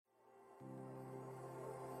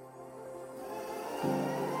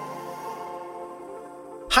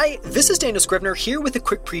Hi, this is Daniel Scrivner here with a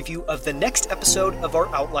quick preview of the next episode of our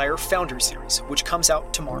Outlier Founders series, which comes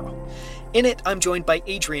out tomorrow. In it, I'm joined by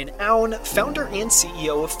Adrian Aoun, founder and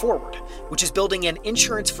CEO of Forward, which is building an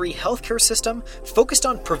insurance-free healthcare system focused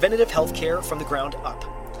on preventative healthcare from the ground up.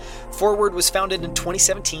 Forward was founded in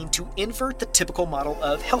 2017 to invert the typical model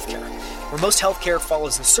of healthcare, where most healthcare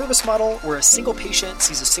follows the service model, where a single patient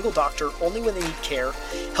sees a single doctor only when they need care.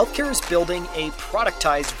 Healthcare is building a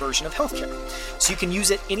productized version of healthcare, so you can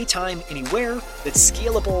use it anytime, anywhere, that's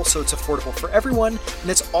scalable so it's affordable for everyone, and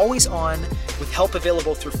it's always on, with help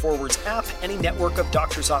available through Forward's app and a network of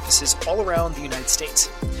doctors' offices all around the United States.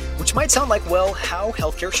 Which might sound like, well, how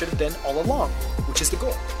healthcare should have been all along, which is the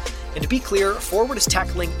goal. And to be clear, Forward is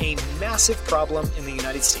tackling a massive problem in the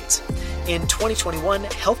United States. In 2021,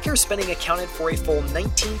 healthcare spending accounted for a full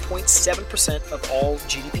 19.7% of all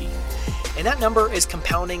GDP. And that number is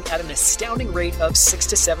compounding at an astounding rate of 6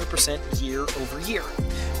 to 7% year over year.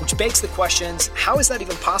 Which begs the questions, how is that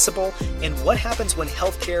even possible? And what happens when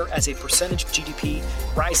healthcare as a percentage of GDP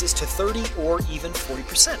rises to 30 or even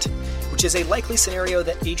 40%? Which is a likely scenario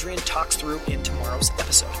that Adrian talks through in tomorrow's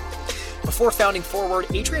episode. Before founding Forward,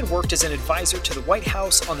 Adrian worked as an advisor to the White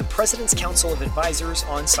House on the President's Council of Advisors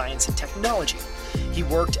on Science and Technology. He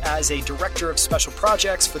worked as a director of special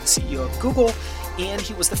projects for the CEO of Google, and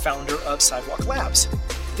he was the founder of Sidewalk Labs.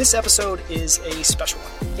 This episode is a special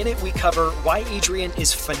one. In it, we cover why Adrian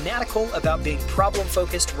is fanatical about being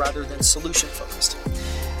problem-focused rather than solution-focused,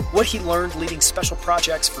 what he learned leading special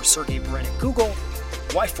projects for Sergey Brin at Google,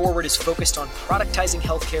 why Forward is focused on productizing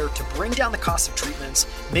healthcare to bring down the cost of treatments,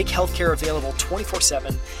 make healthcare available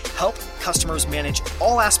 24/7, help customers manage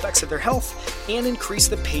all aspects of their health, and increase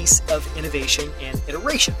the pace of innovation and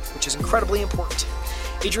iteration, which is incredibly important.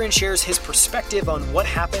 Adrian shares his perspective on what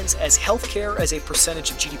happens as healthcare as a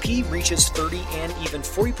percentage of GDP reaches 30 and even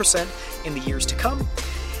 40% in the years to come.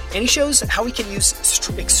 And he shows how we can use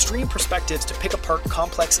extreme perspectives to pick apart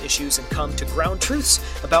complex issues and come to ground truths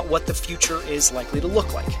about what the future is likely to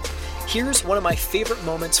look like. Here's one of my favorite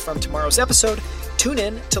moments from tomorrow's episode. Tune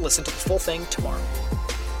in to listen to the full thing tomorrow.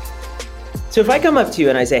 So if I come up to you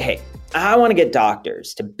and I say, hey, I want to get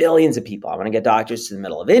doctors to billions of people. I want to get doctors to the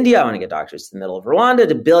middle of India. I want to get doctors to the middle of Rwanda,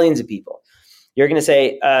 to billions of people. You're going to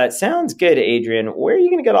say, sounds good, Adrian. Where are you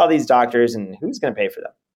going to get all these doctors and who's going to pay for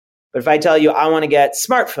them? But if I tell you I want to get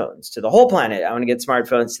smartphones to the whole planet, I want to get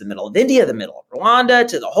smartphones to the middle of India, the middle of Rwanda,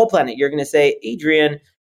 to the whole planet, you're going to say, Adrian,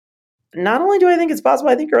 not only do I think it's possible,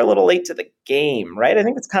 I think you're a little late to the game, right? I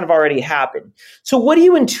think it's kind of already happened. So what do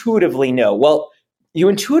you intuitively know? Well, you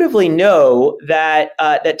intuitively know that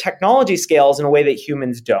that technology scales in a way that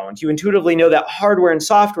humans don't. You intuitively know that hardware and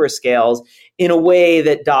software scales in a way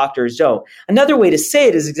that doctors don't. Another way to say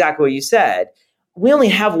it is exactly what you said. We only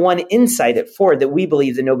have one insight at Ford that we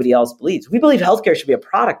believe that nobody else believes. We believe healthcare should be a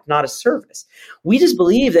product, not a service. We just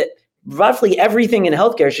believe that roughly everything in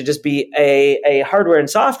healthcare should just be a hardware and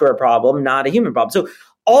software problem, not a human problem. So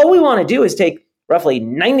all we want to do is take roughly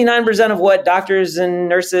 99% of what doctors and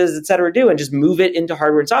nurses, et cetera, do and just move it into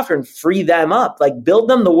hardware and software and free them up, like build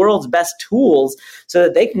them the world's best tools so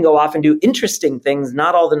that they can go off and do interesting things,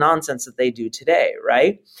 not all the nonsense that they do today,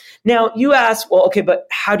 right? Now, you ask, well, okay, but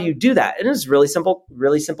how do you do that? And it's a really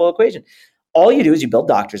simple equation. All you do is you build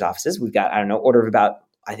doctor's offices. We've got, order of about,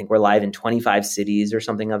 I think we're live in 25 cities or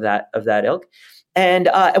something of that ilk. And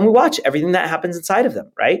we watch everything that happens inside of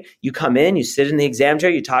them, right? You come in, you sit in the exam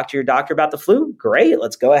chair, you talk to your doctor about the flu. Great,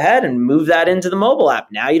 let's go ahead and move that into the mobile app.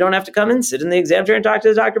 Now you don't have to come in, sit in the exam chair and talk to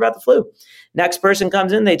the doctor about the flu. Next person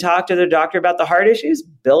comes in, they talk to their doctor about the heart issues,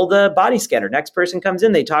 build a body scanner. Next person comes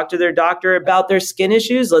in, they talk to their doctor about their skin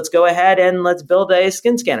issues. Let's go ahead and let's build a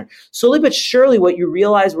skin scanner. Slowly but surely, what you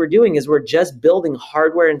realize we're doing is we're just building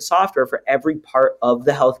hardware and software for every part of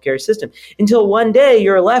the healthcare system until one day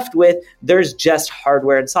you're left with there's just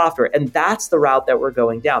hardware and software. And that's the route that we're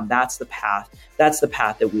going down. That's the path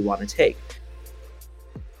that we want to take.